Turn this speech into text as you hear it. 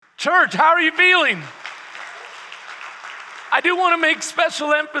Church, how are you feeling? I do want to make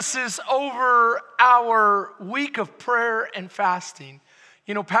special emphasis over our week of prayer and fasting.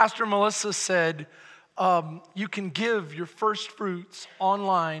 You know, Pastor Melissa said you can give your first fruits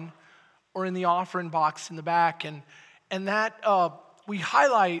online or in the offering box in the back. And that we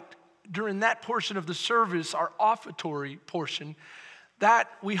highlight during that portion of the service, our offertory portion, that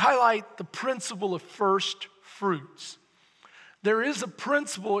we highlight the principle of first fruits. There is a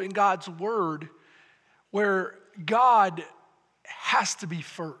principle in God's word where God has to be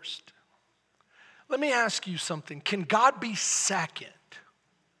first. Let me ask you something. Can God be second?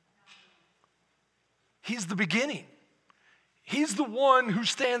 He's the beginning. He's the one who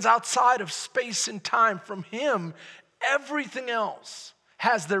stands outside of space and time. From him, everything else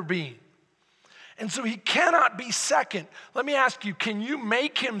has their being. And so he cannot be second. Let me ask you, can you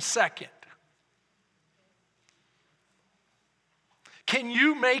make him second? Can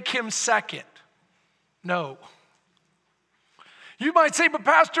you make him second? No. You might say, but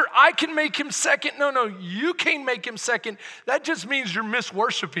Pastor, I can make him second. No, you can't make him second. That just means you're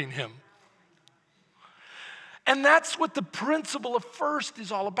misworshiping him. And that's what the principle of first is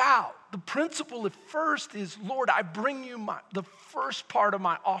all about. The principle of first is, Lord, I bring you the first part of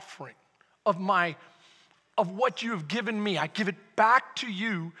my offering, of what you have given me. I give it back to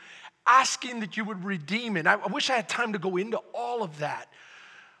you, asking that you would redeem it. I wish I had time to go into all of that.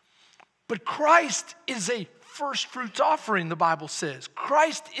 But Christ is a first fruits offering, the Bible says.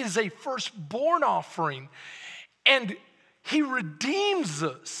 Christ is a firstborn offering, and he redeems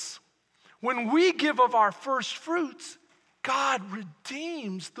us. When we give of our first fruits, God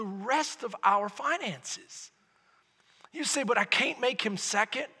redeems the rest of our finances. You say, but I can't make him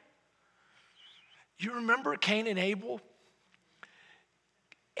second. You remember Cain and Abel?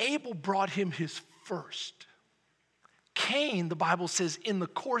 Abel brought him his first. Cain, the Bible says, in the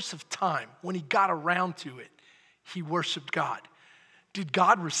course of time, when he got around to it, he worshiped God. Did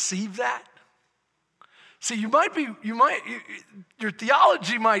God receive that? See, your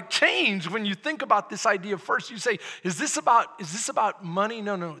theology might change when you think about this idea of first. You say, is this about money?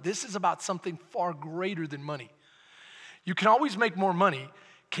 No, this is about something far greater than money. You can always make more money.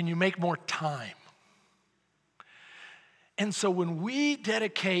 Can you make more time? And so when we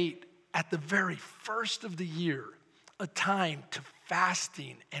dedicate at the very first of the year a time to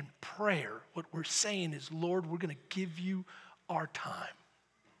fasting and prayer, what we're saying is, Lord, we're going to give you our time.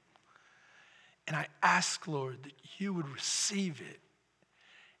 And I ask, Lord, that you would receive it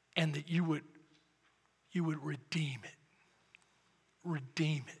and that you would redeem it.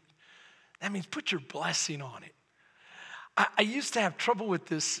 Redeem it. That means put your blessing on it. I used to have trouble with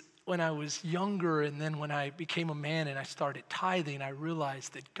this when I was younger, and then when I became a man and I started tithing, I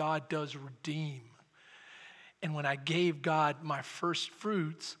realized that God does redeem. And when I gave God my first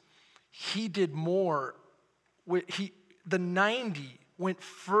fruits, he did more. The 90 went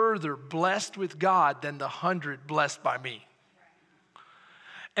further blessed with God than the 100 blessed by me.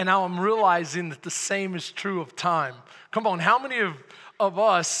 And now I'm realizing that the same is true of time. Come on, how many of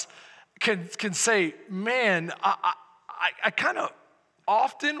us can say, man, I kind of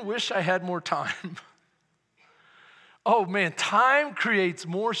often wish I had more time. Oh man, time creates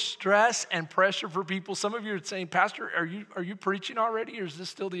more stress and pressure for people. Some of you are saying, Pastor, are you preaching already, or is this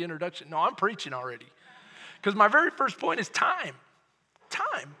still the introduction? No, I'm preaching already. Because my very first point is time.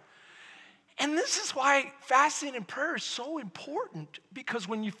 Time. And this is why fasting and prayer is so important, because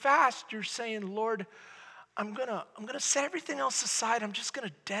when you fast, you're saying, Lord, I'm gonna set everything else aside. I'm just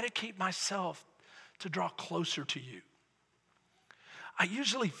gonna dedicate myself to draw closer to you. I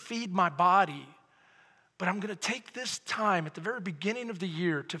usually feed my body, but I'm gonna take this time at the very beginning of the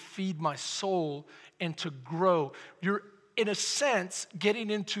year to feed my soul and to grow. You're, in a sense,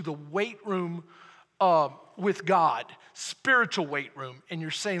 getting into the weight room with God, spiritual weight room, and you're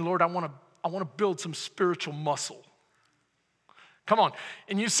saying, Lord, I want to build some spiritual muscle. Come on.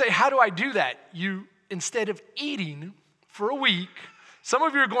 And you say, how do I do that? You, instead of eating for a week, some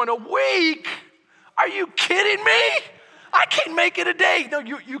of you are going, a week? Are you kidding me? I can't make it a day. No,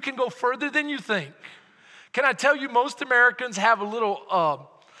 you can go further than you think. Can I tell you, most Americans have a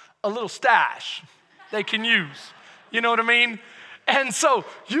little stash they can use. You know what I mean? And so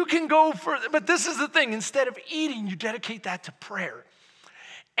you can go further, but this is the thing. Instead of eating, you dedicate that to prayer.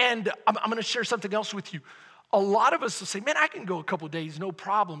 And I'm going to share something else with you. A lot of us will say, man, I can go a couple of days, no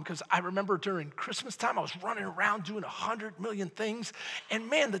problem, because I remember during Christmas time, I was running around doing 100 million things, and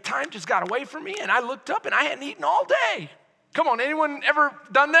man, the time just got away from me, and I looked up, and I hadn't eaten all day. Come on, anyone ever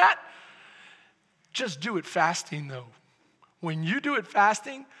done that? Just do it fasting, though. When you do it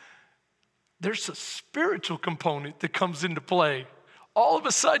fasting, there's a spiritual component that comes into play. all of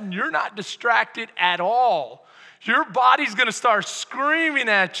a sudden you're not distracted at all. Your body's gonna start screaming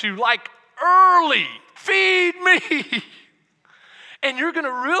at you like, early, feed me. And you're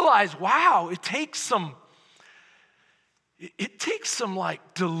gonna realize, wow, it takes some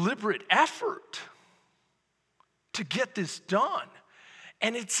like deliberate effort to get this done.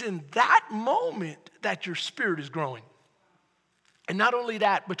 And it's in that moment that your spirit is growing. And not only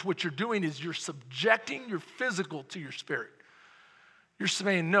that, but what you're doing is you're subjecting your physical to your spirit. You're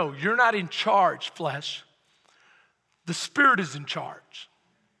saying, no, you're not in charge, flesh. The Spirit is in charge.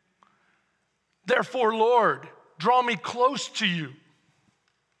 Therefore, Lord, draw me close to you.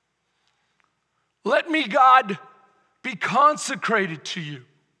 Let me, God, be consecrated to you.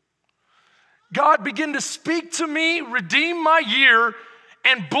 God, begin to speak to me, redeem my year,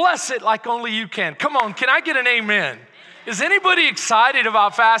 and bless it like only you can. Come on, can I get an amen? Is anybody excited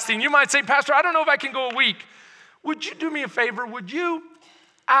about fasting? You might say, Pastor, I don't know if I can go a week. Would you do me a favor? Would you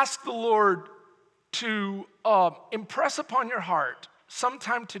ask the Lord to impress upon your heart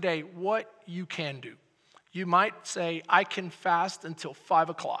sometime today what you can do? You might say, I can fast until 5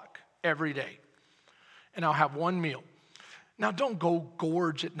 o'clock every day, and I'll have one meal. Now, don't go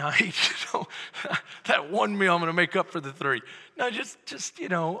gorge at night. That one meal I'm going to make up for the 3. No, just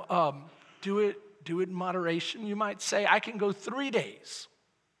do it in moderation. You might say, I can go 3 days.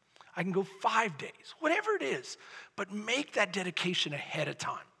 I can go 5 days, whatever it is. But make that dedication ahead of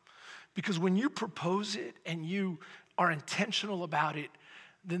time. Because when you propose it and you are intentional about it,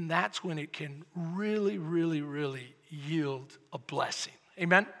 then that's when it can really, really, really yield a blessing.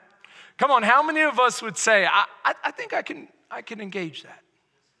 Amen? Come on, how many of us would say, I think I can engage that?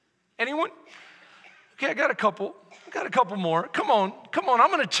 Anyone? Okay, I got a couple more. Come on,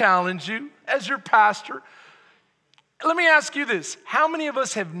 I'm going to challenge you as your pastor. Let me ask you this. How many of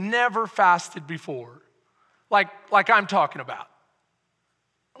us have never fasted before? Like I'm talking about.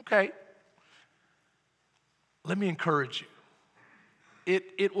 Okay. Let me encourage you.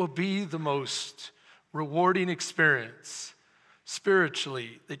 It will be the most rewarding experience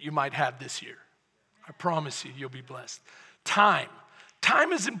spiritually that you might have this year. I promise you, you'll be blessed. Time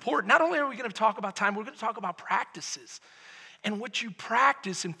is important. Not only are we going to talk about time, we're going to talk about practices. And what you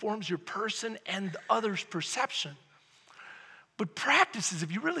practice informs your person and others' perception. But practices,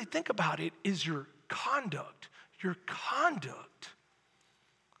 if you really think about it, is your conduct. Your conduct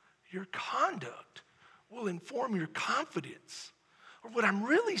will inform your confidence. Or what I'm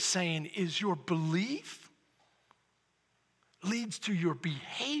really saying is your belief leads to your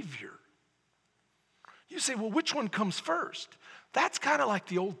behavior. You say, well, which one comes first? That's kind of like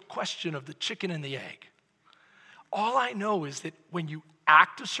the old question of the chicken and the egg. All I know is that when you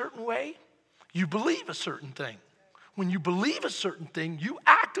act a certain way, you believe a certain thing. When you believe a certain thing, you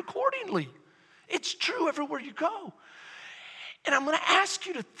act accordingly. It's true everywhere you go. And I'm going to ask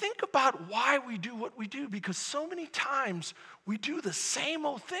you to think about why we do what we do, because so many times we do the same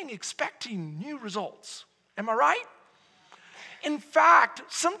old thing expecting new results. Am I right? In fact,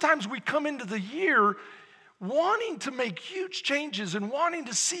 sometimes we come into the year wanting to make huge changes and wanting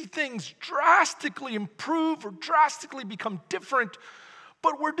to see things drastically improve or drastically become different,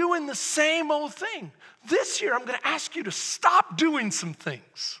 but we're doing the same old thing. This year, I'm going to ask you to stop doing some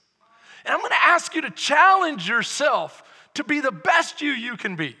things. And I'm going to ask you to challenge yourself to be the best you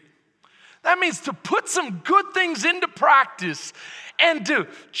can be. That means to put some good things into practice and to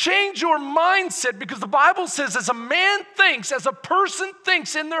change your mindset, because the Bible says as a man thinks, as a person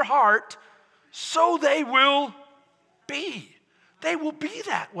thinks in their heart, so they will be. They will be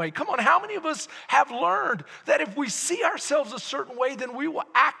that way. Come on, how many of us have learned that if we see ourselves a certain way, then we will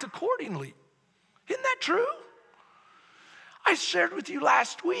act accordingly? Isn't that true? I shared with you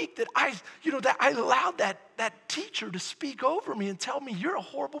last week that I allowed that teacher to speak over me and tell me, you're a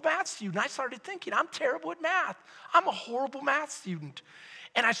horrible math student. I started thinking, I'm terrible at math. I'm a horrible math student.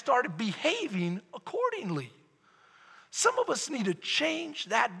 And I started behaving accordingly. Some of us need to change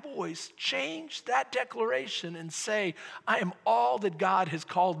that voice, change that declaration, and say, I am all that God has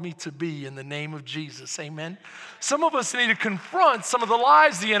called me to be in the name of Jesus. Amen? Some of us need to confront some of the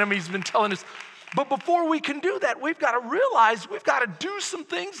lies the enemy's been telling us. But before we can do that, we've got to realize we've got to do some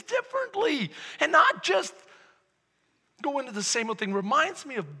things differently and not just go into the same old thing. Reminds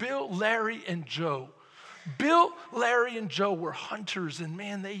me of Bill, Larry, and Joe. Bill, Larry, and Joe were hunters, and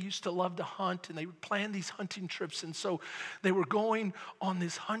man, they used to love to hunt, and they would plan these hunting trips. And so they were going on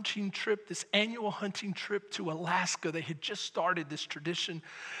this hunting trip, this annual hunting trip to Alaska. They had just started this tradition,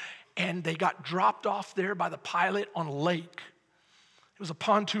 and they got dropped off there by the pilot on a lake. It was a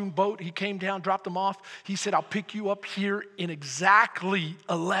pontoon boat. He came down, dropped them off. He said, I'll pick you up here in exactly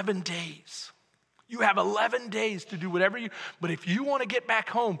 11 days. You have 11 days to do whatever but if you want to get back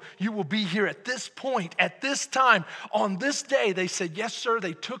home, you will be here at this point, at this time, on this day. They said, yes, sir.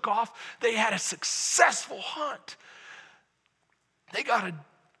 They took off. They had a successful hunt. They got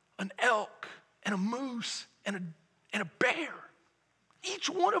an elk and a moose and a bear.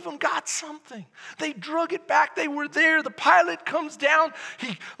 Each one of them got something. They drug it back. They were there. The pilot comes down.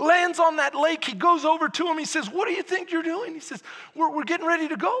 He lands on that lake. He goes over to him. He says, what do you think you're doing? He says, we're getting ready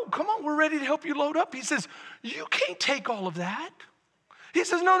to go. Come on, we're ready to help you load up. He says, you can't take all of that. He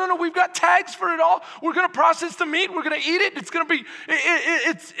says, no, we've got tags for it all. We're going to process the meat. We're going to eat it. It's going to be,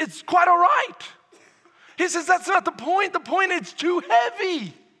 it's quite all right. He says, that's not the point. The point is too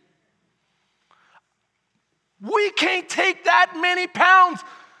heavy. We can't take that many pounds.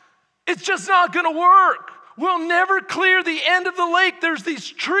 It's just not going to work. We'll never clear the end of the lake. There's these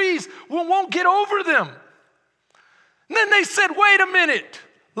trees. We won't get over them. And then they said, wait a minute.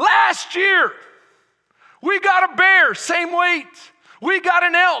 Last year, we got a bear, same weight. We got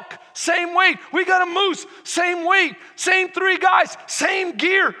an elk, same weight. We got a moose, same weight. Same 3 guys, same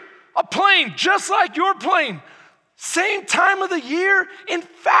gear. A plane, just like your plane. Same time of the year. In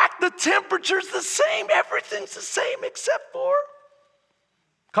fact, the temperature's the same. Everything's the same except for,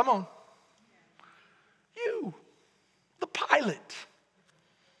 come on, you, the pilot.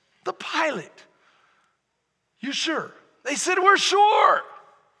 The pilot. You sure? They said, we're sure.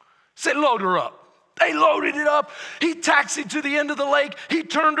 Said, load her up. They loaded it up. He taxied to the end of the lake. He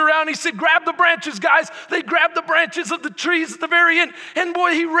turned around. He said, grab the branches, guys. They grabbed the branches of the trees at the very end. And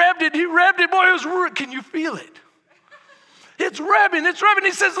boy, he revved it. Boy, it was, can you feel it? It's revving.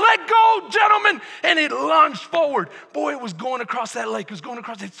 He says, let go, gentlemen. And it lunged forward. Boy, it was going across that lake.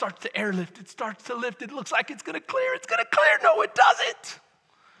 It starts to airlift. It starts to lift. It looks like it's going to clear. No, it doesn't.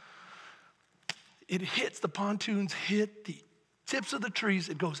 It hits, the pontoons hit the tips of the trees.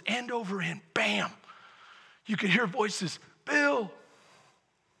 It goes end over end. Bam. You can hear voices. Bill.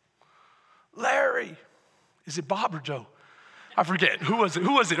 Larry. Is it Bob or Joe? I forget. Who was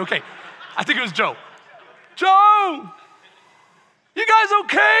it? Okay. I think it was Joe. Joe. You guys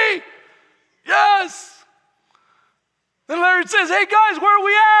okay? Yes. Then Larry says, hey guys, where are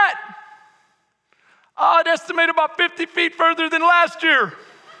we at? I'd estimate about 50 feet further than last year.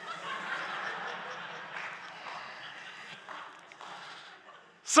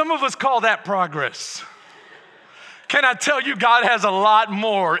 Some of us call that progress. Can I tell you, God has a lot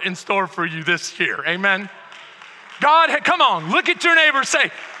more in store for you this year. Amen. Come on, look at your neighbor and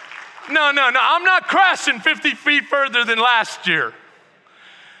say, no, I'm not crashing 50 feet further than last year.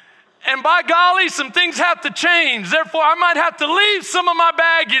 And by golly, some things have to change. Therefore, I might have to leave some of my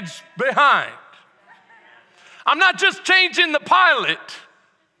baggage behind. I'm not just changing the pilot.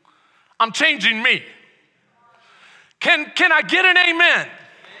 I'm changing me. Can I get an amen?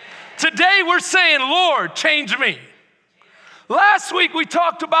 Today we're saying, Lord, change me. Last week we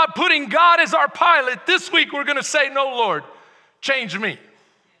talked about putting God as our pilot. This week we're going to say, no, Lord, change me.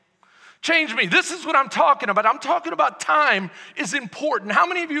 Change me. This is what I'm talking about. I'm talking about time is important. How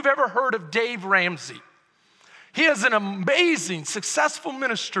many of you have ever heard of Dave Ramsey? He has an amazing, successful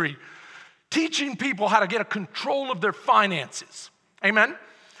ministry teaching people how to get a control of their finances. Amen?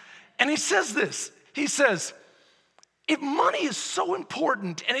 And he says this. He says, if money is so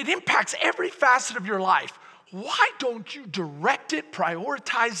important and it impacts every facet of your life, why don't you direct it,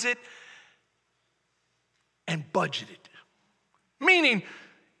 prioritize it, and budget it? Meaning,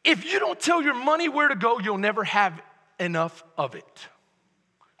 if you don't tell your money where to go, you'll never have enough of it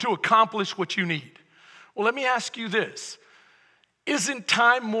to accomplish what you need. Well, let me ask you this. Isn't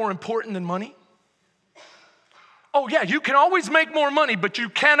time more important than money? Oh yeah, you can always make more money, but you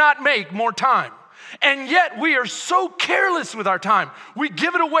cannot make more time. And yet we are so careless with our time. We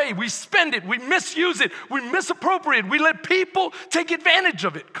give it away, we spend it, we misuse it, we misappropriate, we let people take advantage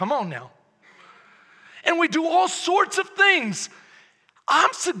of it. Come on now. And we do all sorts of things.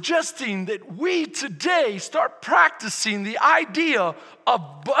 I'm suggesting that we today start practicing the idea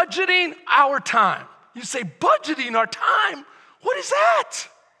of budgeting our time. You say, budgeting our time? What is that?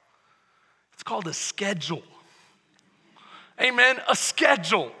 It's called a schedule. Amen, a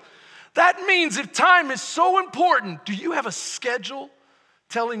schedule. That means if time is so important, do you have a schedule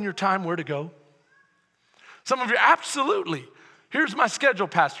telling your time where to go? Some of you, absolutely. Here's my schedule,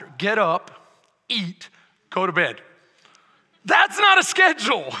 Pastor. Get up, eat, go to bed. That's not a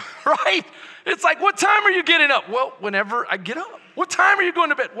schedule, right? It's like, what time are you getting up? Well, whenever I get up. What time are you going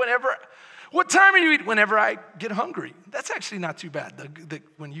to bed? Whenever. What time are you eating? Whenever I get hungry. That's actually not too bad.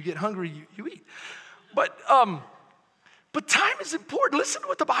 When you get hungry, you eat. But time is important. Listen to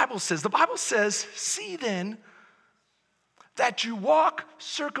what the Bible says. The Bible says, see then that you walk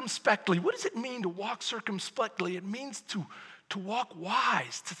circumspectly. What does it mean to walk circumspectly? It means to walk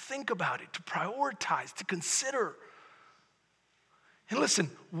wise, to think about it, to prioritize, to consider. And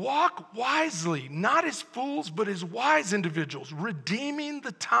listen, walk wisely, not as fools, but as wise individuals, redeeming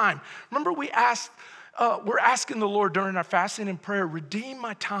the time. Remember we're asking the Lord during our fasting and prayer, redeem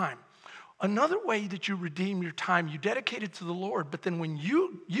my time. Another way that you redeem your time, you dedicate it to the Lord, but then when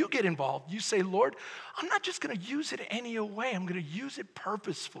you get involved, you say, Lord, I'm not just going to use it any old way. I'm going to use it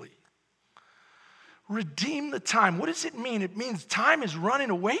purposefully. Redeem the time. What does it mean? It means time is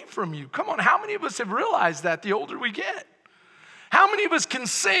running away from you. Come on, how many of us have realized that the older we get? How many of us can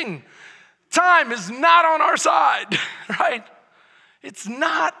sing, time is not on our side, right? It's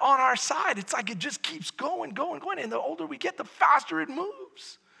not on our side. It's like it just keeps going. And the older we get, the faster it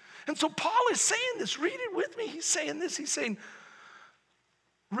moves. And so Paul is saying this. Read it with me. He's saying this. He's saying,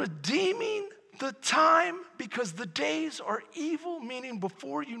 redeeming the time because the days are evil, meaning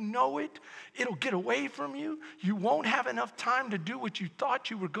before you know it, it'll get away from you. You won't have enough time to do what you thought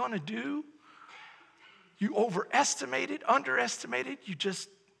you were going to do. You overestimate it, underestimate it.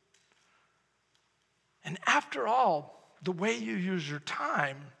 And after all, the way you use your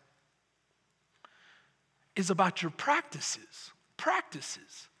time is about your practices.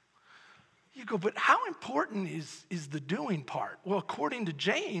 You go, but how important is the doing part? Well, according to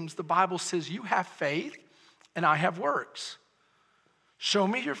James, the Bible says you have faith and I have works. Show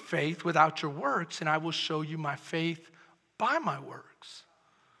me your faith without your works and I will show you my faith by my works.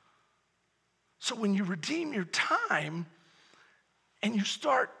 So when you redeem your time and you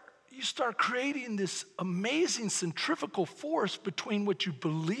start creating this amazing centrifugal force between what you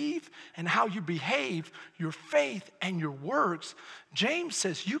believe and how you behave, your faith and your works, James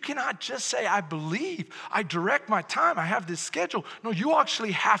says you cannot just say, I believe, I direct my time, I have this schedule. No, you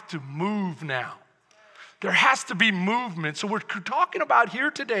actually have to move now. There has to be movement. So we're talking about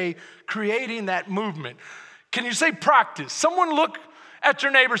here today creating that movement. Can you say practice? Someone look at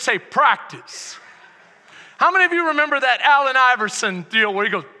your neighbor, say practice. How many of you remember that Allen Iverson deal where he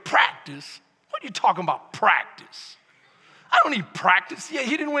goes, practice? What are you talking about, practice? I don't need practice. Yeah,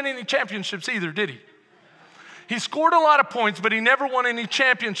 he didn't win any championships either, did he? He scored a lot of points, but he never won any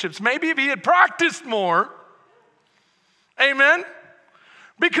championships. Maybe if he had practiced more, amen?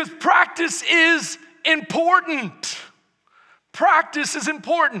 Because practice is important. Practice is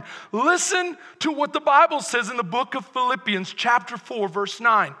important. Listen to what the Bible says in the book of Philippians, chapter 4, verse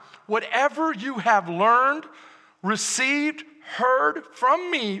 9. Whatever you have learned, received, heard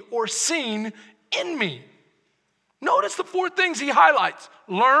from me, or seen in me. Notice the 4 things he highlights.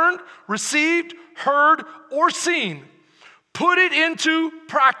 Learned, received, heard, or seen. Put it into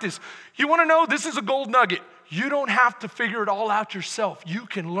practice. You want to know, this is a gold nugget. You don't have to figure it all out yourself. You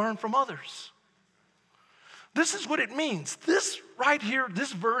can learn from others. This is what it means. This right here,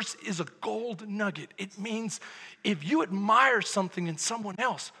 this verse is a gold nugget. It means if you admire something in someone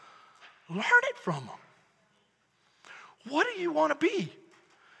else, learn it from them. What do you want to be?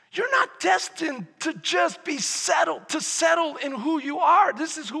 You're not destined to just be settled in who you are.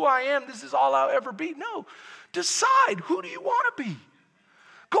 This is who I am. This is all I'll ever be. No, decide who do you want to be.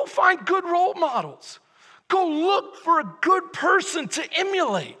 Go find good role models. Go look for a good person to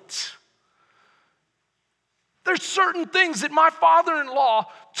emulate. There's certain things that my father-in-law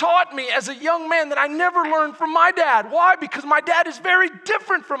taught me as a young man that I never learned from my dad. Why? Because my dad is very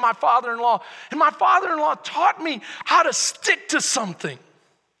different from my father-in-law. And my father-in-law taught me how to stick to something.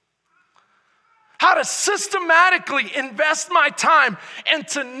 How to systematically invest my time and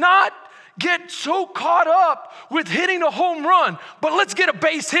to not get so caught up with hitting a home run. But let's get a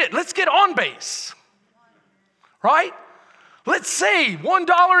base hit. Let's get on base. Right? Let's save $1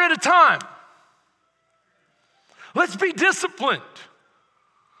 at a time. Let's be disciplined.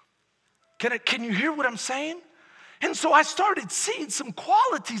 Can you hear what I'm saying? And so I started seeing some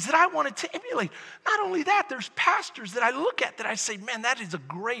qualities that I wanted to emulate. Not only that, there's pastors that I look at that I say, man, that is a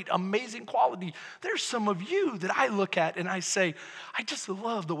great, amazing quality. There's some of you that I look at and I say, I just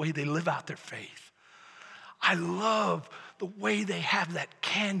love the way they live out their faith. I love the way they have that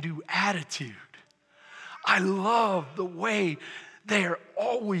can-do attitude. I love the way they are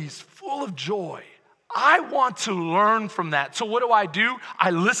always full of joy. I want to learn from that. So what do?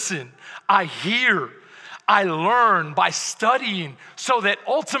 I listen. I hear. I learn by studying so that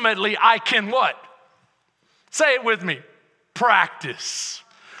ultimately I can what? Say it with me. Practice.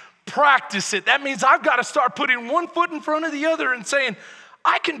 Practice it. That means I've got to start putting one foot in front of the other and saying,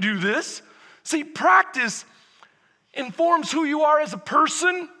 I can do this. See, practice informs who you are as a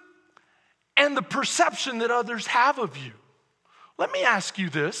person and the perception that others have of you. Let me ask you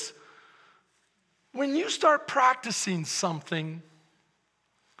this. When you start practicing something,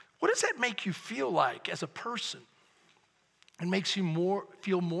 what does that make you feel like as a person? It makes you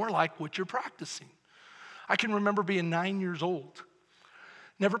feel more like what you're practicing. I can remember being 9 years old.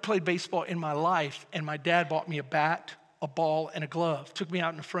 Never played baseball in my life, and my dad bought me a bat, a ball, and a glove. Took me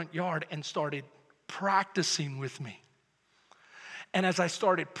out in the front yard and started practicing with me. And as I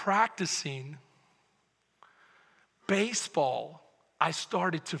started practicing baseball, I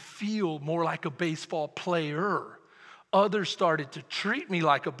started to feel more like a baseball player. Others started to treat me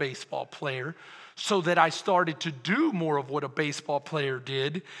like a baseball player, so that I started to do more of what a baseball player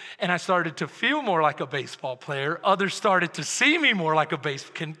did, and I started to feel more like a baseball player. Others started to see me more like a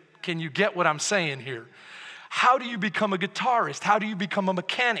Can you get what I'm saying here? How do you become a guitarist? How do you become a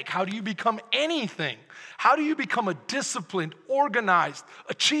mechanic? How do you become anything? How do you become a disciplined, organized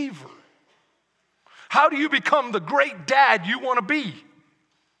achiever? How do you become the great dad you want to be?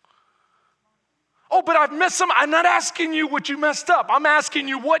 Oh, but I've messed some. I'm not asking you what you messed up. I'm asking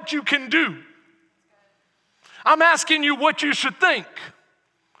you what you can do. I'm asking you what you should think.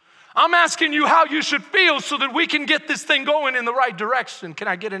 I'm asking you how you should feel so that we can get this thing going in the right direction. Can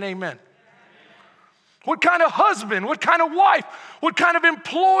I get an amen? What kind of husband? What kind of wife? What kind of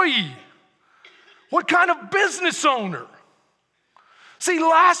employee? What kind of business owner? See,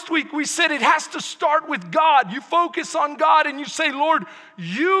 last week we said it has to start with God. You focus on God and you say, Lord,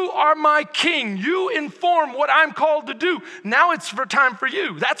 you are my king. You inform what I'm called to do. Now it's time for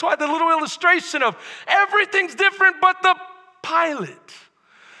you. That's why the little illustration of everything's different but the pilot.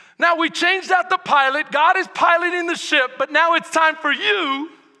 Now we changed out the pilot. God is piloting the ship, but now it's time for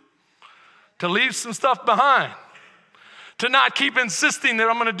you to leave some stuff behind. To not keep insisting that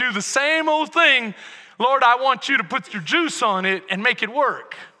I'm going to do the same old thing. Lord, I want you to put your juice on it and make it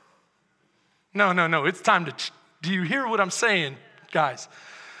work. No. It's time to, do you hear what I'm saying, guys?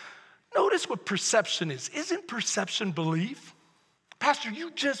 Notice what perception is. Isn't perception belief? Pastor, you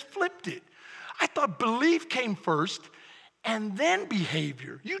just flipped it. I thought belief came first and then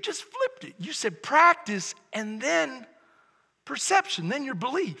behavior. You just flipped it. You said practice and then perception, then your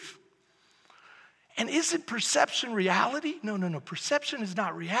belief. And isn't perception reality? No. Perception is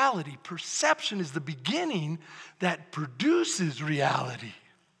not reality. Perception is the beginning that produces reality.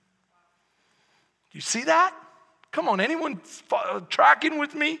 You see that? Come on, anyone tracking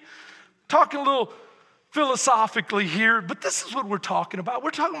with me? Talking a little philosophically here, but this is what we're talking about.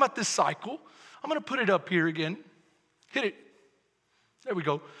 We're talking about this cycle. I'm going to put it up here again. Hit it. There we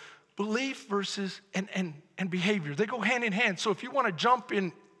go. Belief versus and behavior. They go hand in hand. So if you want to jump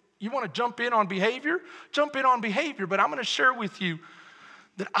in on behavior, jump in on behavior. But I'm going to share with you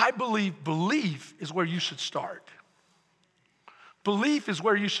that I believe belief is where you should start. Belief is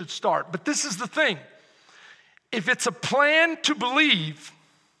where you should start. But this is the thing. If it's a plan to believe,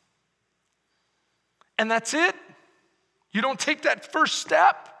 and that's it, you don't take that first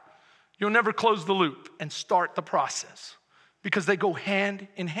step, you'll never close the loop and start the process. Because they go hand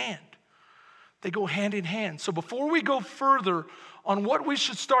in hand. They go hand in hand. So before we go further on what we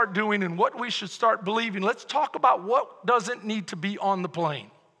should start doing and what we should start believing, let's talk about what doesn't need to be on the plane.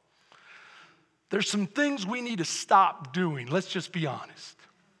 There's some things we need to stop doing. Let's just be honest.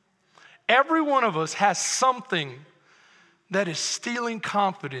 Every one of us has something that is stealing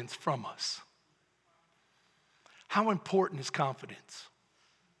confidence from us. How important is confidence?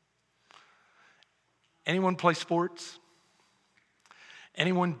 Anyone play sports?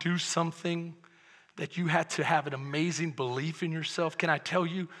 Anyone do something that you had to have an amazing belief in yourself? Can I tell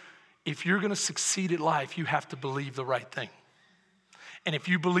you, if you're going to succeed at life, you have to believe the right thing. And if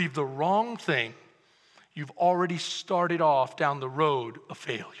you believe the wrong thing, you've already started off down the road of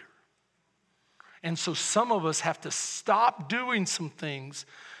failure. And so some of us have to stop doing some things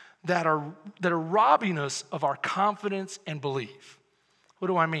that are robbing us of our confidence and belief. What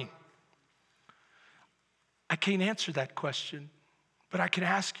do I mean? I can't answer that question, but I can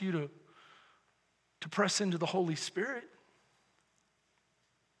ask you to press into the Holy Spirit.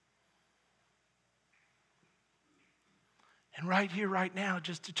 And right here, right now,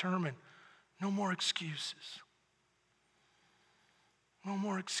 just determine no more excuses. No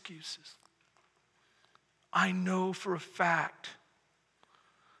more excuses. I know for a fact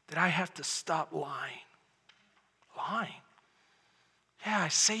that I have to stop lying. Lying. Yeah, I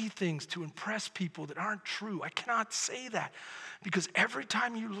say things to impress people that aren't true. I cannot say that because every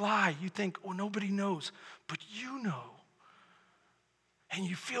time you lie, you think, oh, nobody knows, but you know. And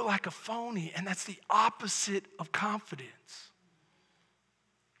you feel like a phony, and that's the opposite of confidence.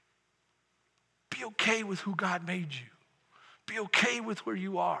 Be okay with who God made you. Be okay with where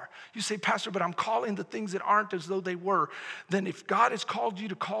you are. You say, Pastor, but I'm calling the things that aren't as though they were. Then if God has called you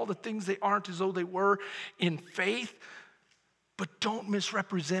to call the things that aren't as though they were in faith, but don't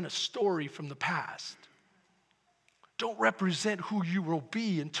misrepresent a story from the past. Don't represent who you will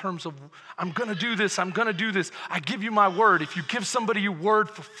be in terms of, I'm going to do this, I'm going to do this. I give you my word. If you give somebody your word,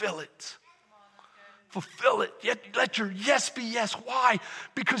 fulfill it. Fulfill it. Yet let your yes be yes. Why?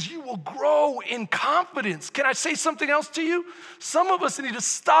 Because you will grow in confidence. Can I say something else to you? Some of us need to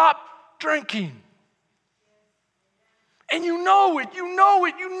stop drinking. And you know it.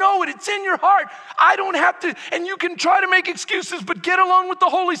 It's in your heart. I don't have to, and you can try to make excuses, but get along with the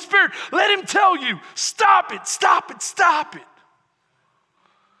Holy Spirit. Let him tell you, stop it.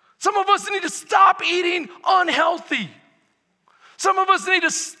 Some of us need to stop eating unhealthy. Some of us need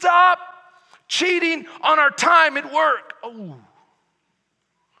to stop cheating on our time at work.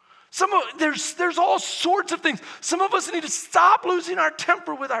 There's all sorts of things. Some of us need to stop losing our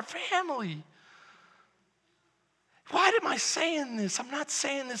temper with our family. Why am I saying this? I'm not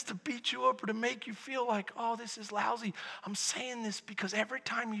saying this to beat you up or to make you feel like, oh, this is lousy. I'm saying this because every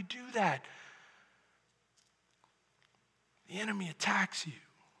time you do that, the enemy attacks you.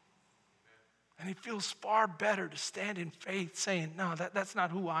 And it feels far better to stand in faith saying, no, that's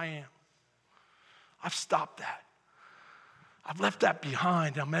not who I am. I've stopped that. I've left that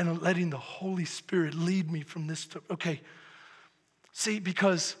behind. I'm letting the Holy Spirit lead me from this. Okay. See,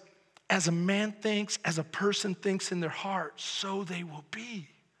 because as a man thinks, as a person thinks in their heart, so they will be.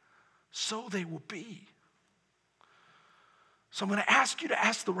 So they will be. So I'm going to ask you to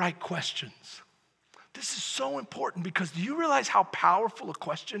ask the right questions. This is so important because do you realize how powerful a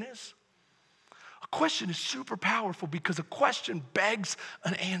question is? A question is super powerful because a question begs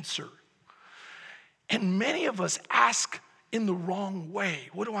an answer. And many of us ask in the wrong way.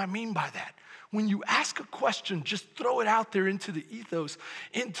 What do I mean by that? When you ask a question, just throw it out there into the ethos,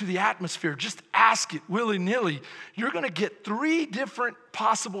 into the atmosphere. Just ask it willy-nilly. You're going to get 3 different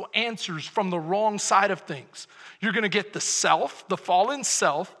possible answers from the wrong side of things. You're going to get the self, the fallen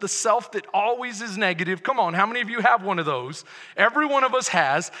self, the self that always is negative. Come on, how many of you have one of those? Every one of us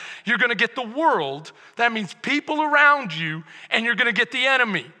has. You're going to get the world. That means people around you, and you're going to get the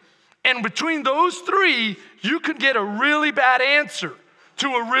enemy. And between those 3, you could get a really bad answer to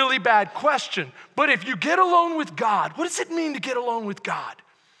a really bad question. But if you get alone with God, what does it mean to get alone with God?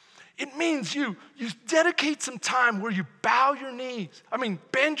 It means you dedicate some time where you bow your knees.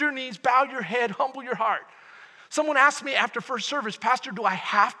 Bend your knees, bow your head, humble your heart. Someone asked me after first service, Pastor, do I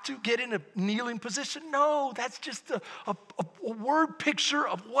have to get in a kneeling position? No, that's just a word picture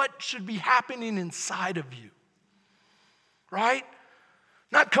of what should be happening inside of you. Right?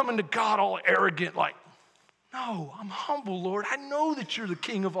 Not coming to God all arrogant like, no, I'm humble, Lord. I know that you're the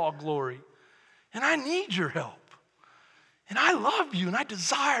King of all glory, and I need your help. And I love you, and I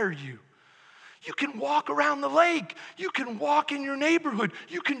desire you. You can walk around the lake. You can walk in your neighborhood.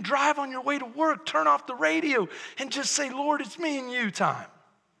 You can drive on your way to work, turn off the radio, and just say, Lord, it's me and you time.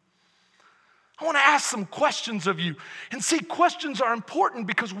 I want to ask some questions of you. And see, questions are important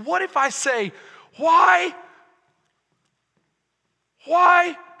because what if I say, why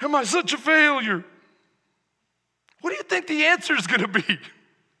am I such a failure? What do you think the answer is going to be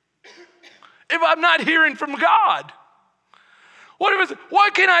if I'm not hearing from God? What if I say, why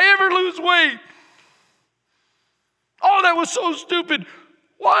can't I ever lose weight? Oh, that was so stupid.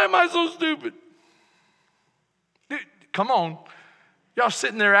 Why am I so stupid? Dude, come on. Y'all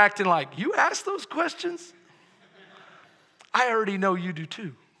sitting there acting like, you ask those questions? I already know you do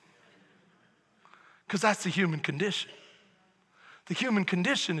too. Because that's the human condition. The human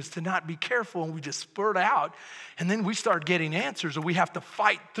condition is to not be careful and we just spurt out and then we start getting answers or we have to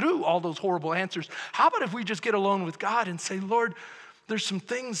fight through all those horrible answers. How about if we just get alone with God and say, Lord, there's some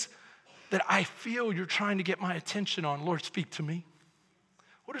things that I feel you're trying to get my attention on. Lord, speak to me.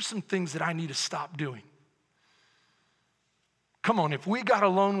 What are some things that I need to stop doing? Come on, if we got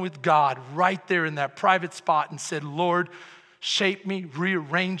alone with God right there in that private spot and said, Lord, shape me,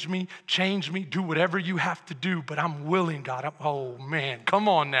 rearrange me, change me, do whatever you have to do, but I'm willing, God. Oh, man, come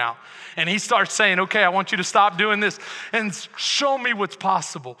on now. And he starts saying, okay, I want you to stop doing this and show me what's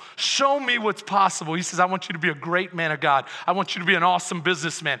possible. Show me what's possible. He says, I want you to be a great man of God. I want you to be an awesome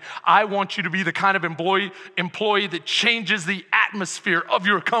businessman. I want you to be the kind of employee that changes the atmosphere of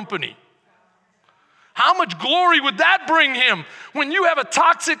your company. How much glory would that bring him when you have a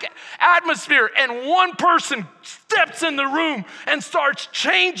toxic atmosphere and one person steps in the room and starts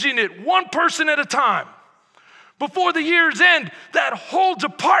changing it, one person at a time? Before the year's end, that whole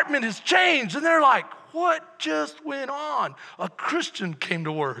department has changed. And they're like, what just went on? A Christian came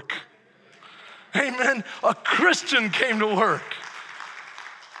to work. Amen. A Christian came to work.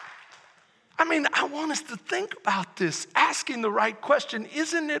 I mean, I want us to think about this, asking the right question.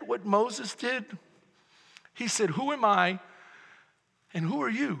 Isn't it what Moses did? He said, who am I and who are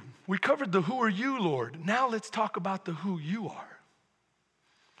you? We covered the who are you, Lord. Now let's talk about the who you are.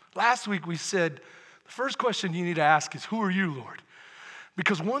 Last week we said, the first question you need to ask is, who are you, Lord?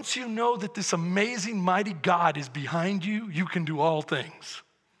 Because once you know that this amazing, mighty God is behind you, you can do all things.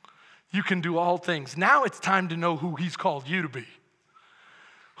 You can do all things. Now it's time to know who he's called you to be.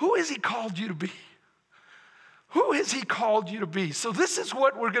 Who has he called you to be? Who has he called you to be? So this is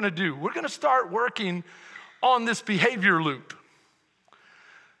what we're going to do. We're going to start working on this behavior loop.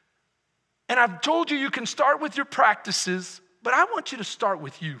 And I've told you you can start with your practices, but I want you to start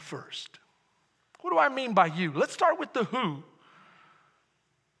with you first. What do I mean by you? Let's start with the who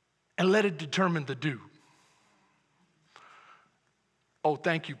and let it determine the do. Oh,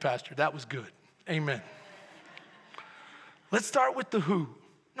 thank you, Pastor. That was good. Amen. Let's start with the who.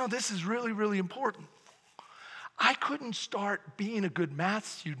 No, this is really, really important. I couldn't start being a good math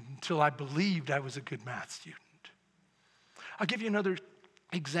student until I believed I was a good math student. I'll give you another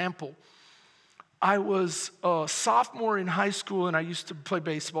example. I was a sophomore in high school, and I used to play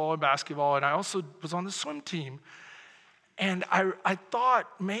baseball and basketball, and I also was on the swim team. And I thought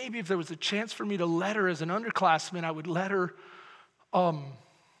maybe if there was a chance for me to letter as an underclassman, I would letter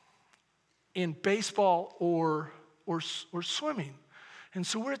in baseball or swimming. And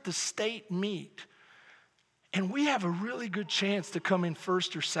so we're at the state meet, and we have a really good chance to come in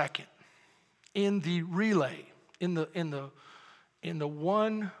first or second in the relay, in the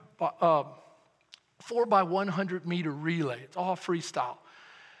 4x100 meter relay. It's all freestyle.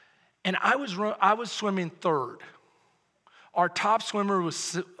 And I was swimming third. Our top swimmer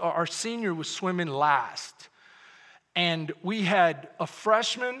our senior was swimming last. And we had a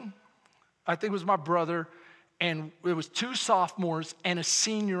freshman, I think it was my brother, and it was 2 sophomores and a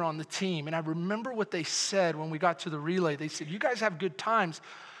senior on the team. And I remember what they said when we got to the relay. They said, you guys have good times,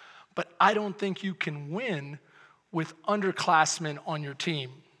 but I don't think you can win with underclassmen on your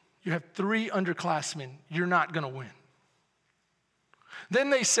team. You have 3 underclassmen. You're not going to win. Then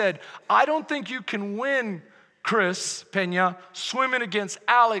they said, I don't think you can win, Chris Pena, swimming against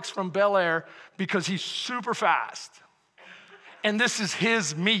Alex from Bel Air because he's super fast. And this is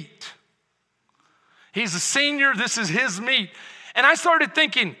his meet. He's a senior. This is his meet. And I started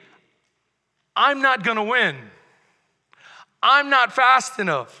thinking, I'm not going to win. I'm not fast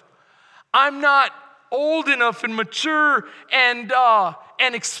enough. I'm not old enough and mature and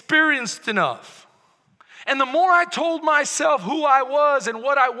experienced enough. And the more I told myself who I was and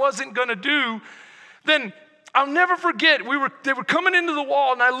what I wasn't going to do, then I'll never forget, they were coming into the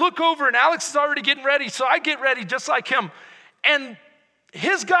wall, and I look over, and Alex is already getting ready, so I get ready just like him. And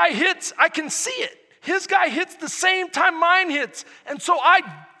his guy hits, I can see it. His guy hits the same time mine hits. And so I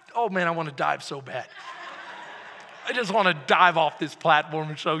want to dive so bad. I just want to dive off this platform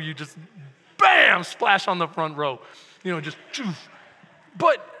and show you just, bam, splash on the front row. You know, just,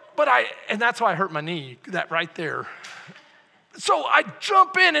 and that's why I hurt my knee, that right there. So I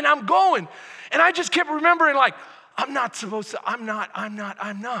jump in and I'm going. And I just kept remembering, like, I'm not.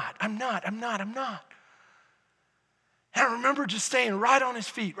 And I remember just staying right on his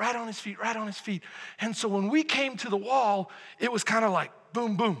feet. And so when we came to the wall, it was kind of like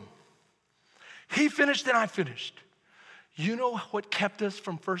boom, boom. He finished and I finished. You know what kept us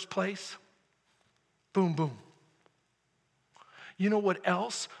from first place? Boom, boom. You know what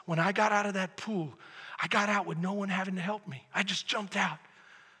else? When I got out of that pool, I got out with no one having to help me. I just jumped out.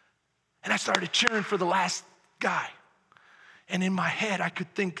 And I started cheering for the last guy. And in my head, I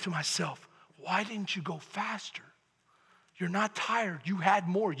could think to myself, why didn't you go faster? You're not tired. You had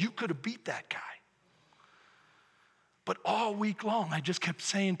more. You could have beat that guy. But all week long, I just kept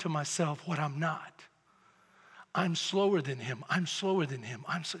saying to myself what I'm not. I'm slower than him.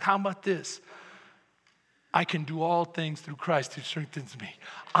 How about this? I can do all things through Christ who strengthens me.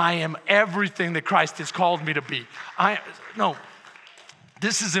 I am everything that Christ has called me to be.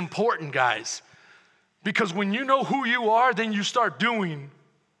 This is important, guys. Because when you know who you are, then you start doing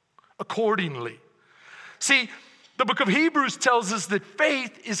accordingly. See, the book of Hebrews tells us that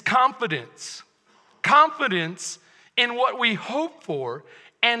faith is confidence. Confidence in what we hope for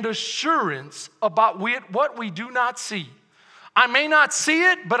and assurance about what we do not see. I may not see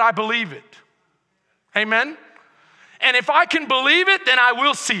it, but I believe it. Amen? And if I can believe it, then I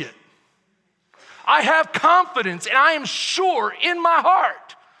will see it. I have confidence and I am sure in my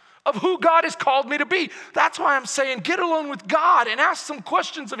heart of who God has called me to be. That's why I'm saying get alone with God and ask some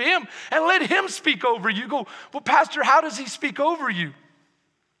questions of him and let him speak over you. You go, well, Pastor, how does he speak over you?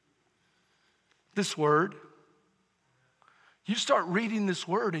 this word. You start reading this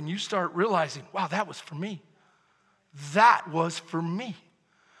word and you start realizing, wow, that was for me. That was for me.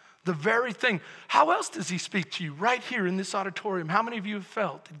 The very thing. How else does he speak to you? Right here in this auditorium. How many of you have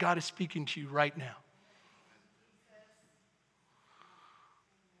felt that God is speaking to you right now?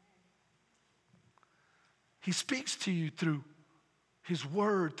 He speaks to you through his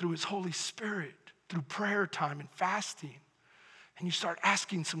word, through his Holy Spirit, through prayer time and fasting. And you start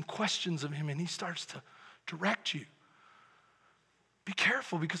asking some questions of him and he starts to direct you. Be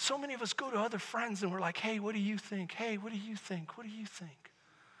careful, because so many of us go to other friends and we're like, hey, what do you think? Hey, what do you think? What do you think?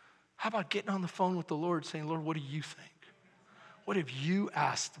 How about getting on the phone with the Lord saying, Lord, what do you think? What have you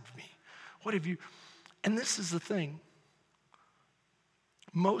asked of me? What have you? And this is the thing.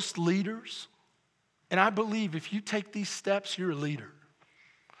 Most leaders, and I believe if you take these steps, you're a leader.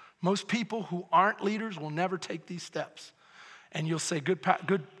 Most people who aren't leaders will never take these steps. And you'll say,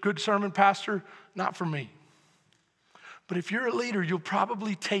 good sermon, Pastor, not for me. But if you're a leader, you'll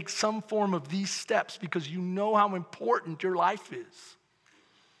probably take some form of these steps because you know how important your life is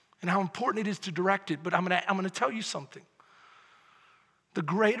and how important it is to direct it. But I'm gonna tell you something. The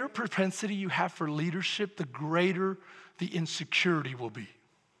greater propensity you have for leadership, the greater the insecurity will be.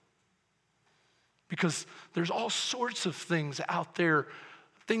 Because there's all sorts of things out there,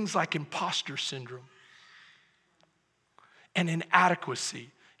 things like imposter syndrome and inadequacy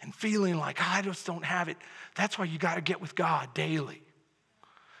and feeling like, I just don't have it. That's why you got to get with God daily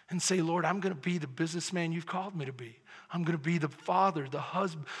and say, Lord, I'm going to be the businessman you've called me to be. I'm going to be the father, the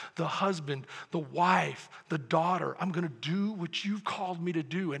husband, the wife, the daughter. I'm going to do what you've called me to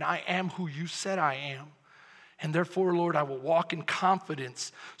do, and I am who you said I am. And therefore, Lord, I will walk in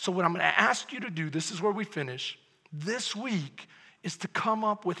confidence. So what I'm going to ask you to do, this is where we finish, this week is to come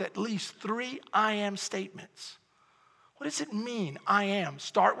up with at least 3 I am statements. What does it mean, I am?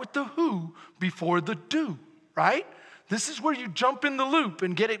 Start with the who before the do, right? This is where you jump in the loop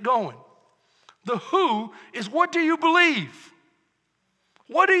and get it going. The who is, what do you believe?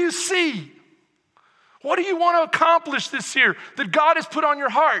 What do you see? What do you want to accomplish this year that God has put on your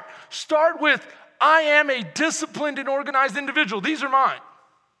heart? Start with, I am a disciplined and organized individual. These are mine.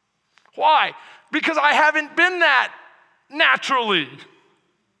 Why? Because I haven't been that naturally.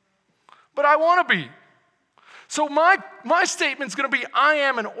 But I want to be. So my statement's going to be, I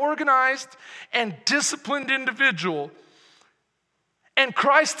am an organized and disciplined individual, and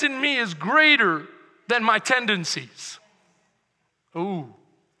Christ in me is greater than my tendencies. Ooh.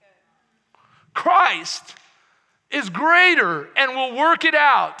 Christ is greater and will work it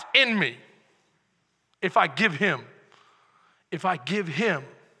out in me if I give him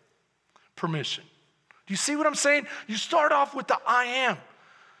permission. Do you see what I'm saying? You start off with the I am.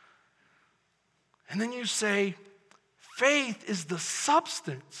 And then you say, faith is the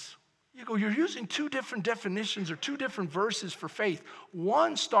substance. You go, you're using 2 different definitions or 2 different verses for faith.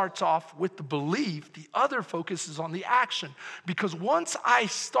 One starts off with the belief, the other focuses on the action. Because once I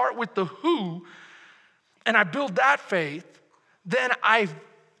start with the who and I build that faith, then I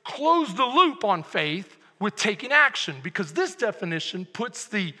close the loop on faith with taking action. Because this definition puts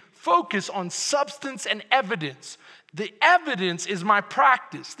the focus on substance and evidence. The evidence is my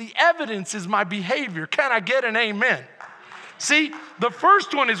practice. The evidence is my behavior. Can I get an amen? See, the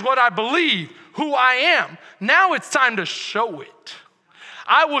first one is what I believe, who I am. Now it's time to show it.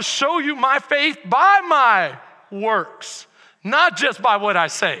 I will show you my faith by my works, not just by what I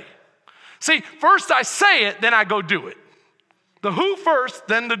say. See, first I say it, then I go do it. The who first,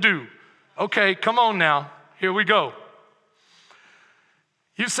 then the do. Okay, come on now. Here we go.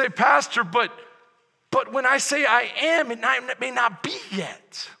 You say, Pastor, but when I say I am, it may not be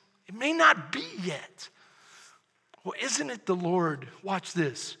yet. It may not be yet. Well, isn't it the Lord, watch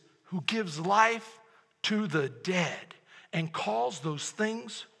this, who gives life to the dead and calls those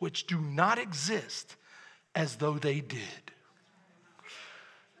things which do not exist as though they did?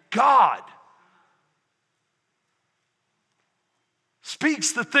 God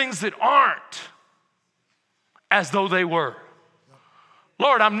speaks the things that aren't as though they were.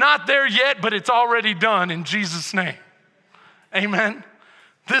 Lord, I'm not there yet, but it's already done in Jesus' name. Amen.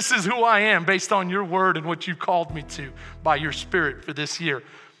 This is who I am based on your word and what you called me to by your Spirit for this year.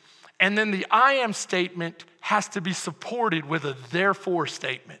 And then the I am statement has to be supported with a therefore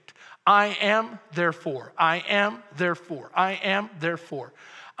statement. I am, therefore. I am, therefore. I am, therefore.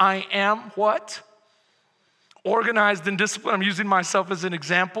 I am what? Organized and disciplined. I'm using myself as an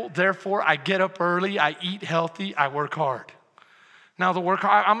example. Therefore, I get up early. I eat healthy. I work hard. Now,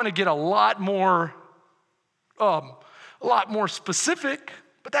 I'm going to get a lot more specific,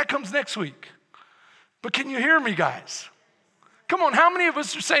 but that comes next week. But can you hear me, guys? Come on, how many of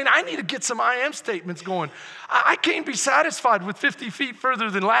us are saying, I need to get some I am statements going? I can't be satisfied with 50 feet further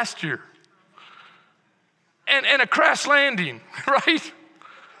than last year. And a crash landing, right?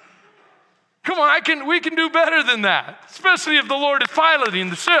 Come on, we can do better than that, especially if the Lord is piloting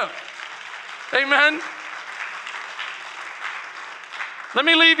the ship. Amen? Let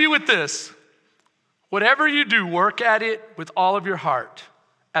me leave you with this. Whatever you do, work at it with all of your heart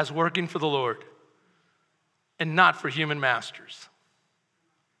as working for the Lord and not for human masters.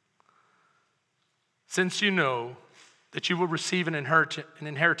 Since you know that you will receive an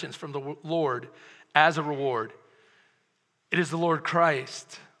inheritance from the Lord as a reward, it is the Lord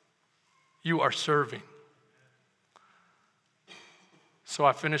Christ you are serving. So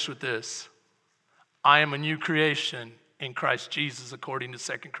I finish with this. I am a new creation in Christ Jesus, according to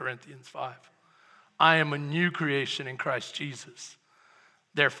 2 Corinthians 5. I am a new creation in Christ Jesus.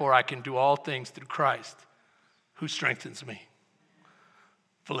 Therefore, I can do all things through Christ who strengthens me.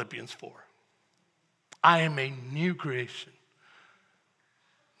 Philippians 4. I am a new creation.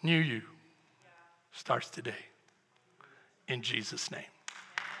 New you starts today. In Jesus' name.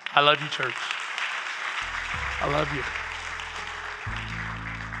 I love you, church. I love you.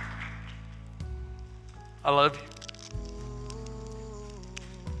 I love you.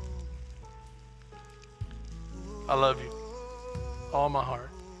 I love you. All my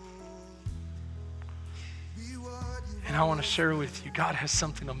heart. And I want to share with you, God has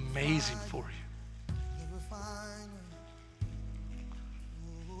something amazing for you.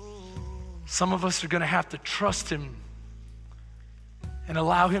 Some of us are going to have to trust him and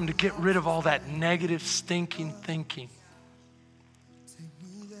allow him to get rid of all that negative, stinking thinking.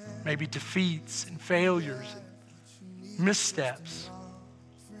 Maybe defeats and failures and missteps.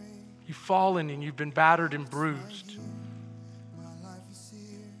 You've fallen and you've been battered and bruised.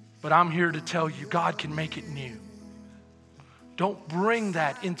 But I'm here to tell you, God can make it new. Don't bring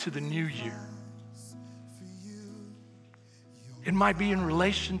that into the new year. It might be in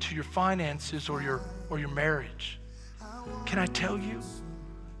relation to your finances or your marriage. Can I tell you,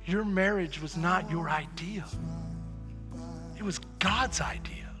 your marriage was not your idea. It was God's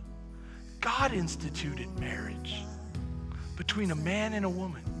idea. God instituted marriage between a man and a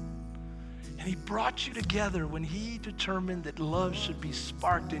woman. And he brought you together when he determined that love should be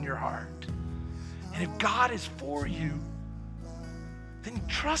sparked in your heart. And if God is for you, then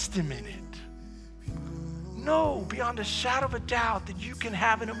trust him in it. Know beyond a shadow of a doubt that you can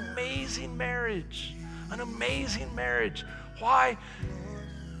have an amazing marriage. An amazing marriage. Why?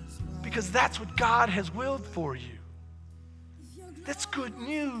 Because that's what God has willed for you. That's good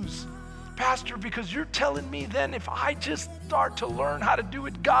news, Pastor, because you're telling me then if I just start to learn how to do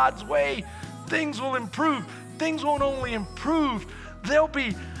it God's way, things will improve. Things won't only improve, they'll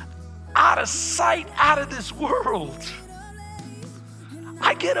be out of sight, out of this world.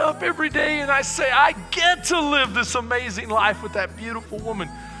 I get up every day and I say, I get to live this amazing life with that beautiful woman.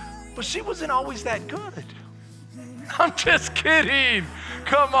 But she wasn't always that good. I'm just kidding.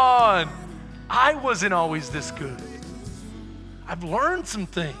 Come on. I wasn't always this good. I've learned some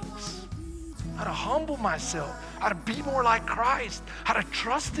things. How to humble myself, how to be more like Christ, how to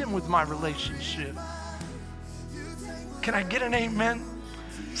trust him with my relationship. Can I get an amen?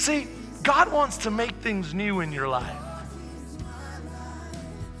 See, God wants to make things new in your life.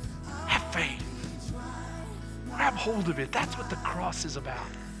 Have faith. Grab hold of it. That's what the cross is about.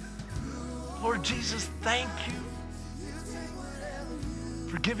 Lord Jesus, thank you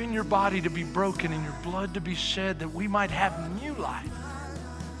for giving your body to be broken and your blood to be shed that we might have new life.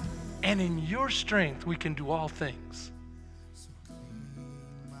 And in your strength, we can do all things.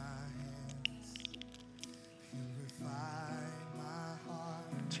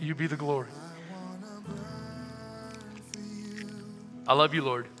 To you be the glory. I love you,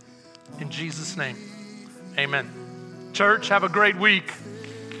 Lord. In Jesus' name, amen. Church, have a great week.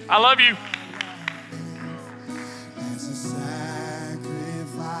 I love you.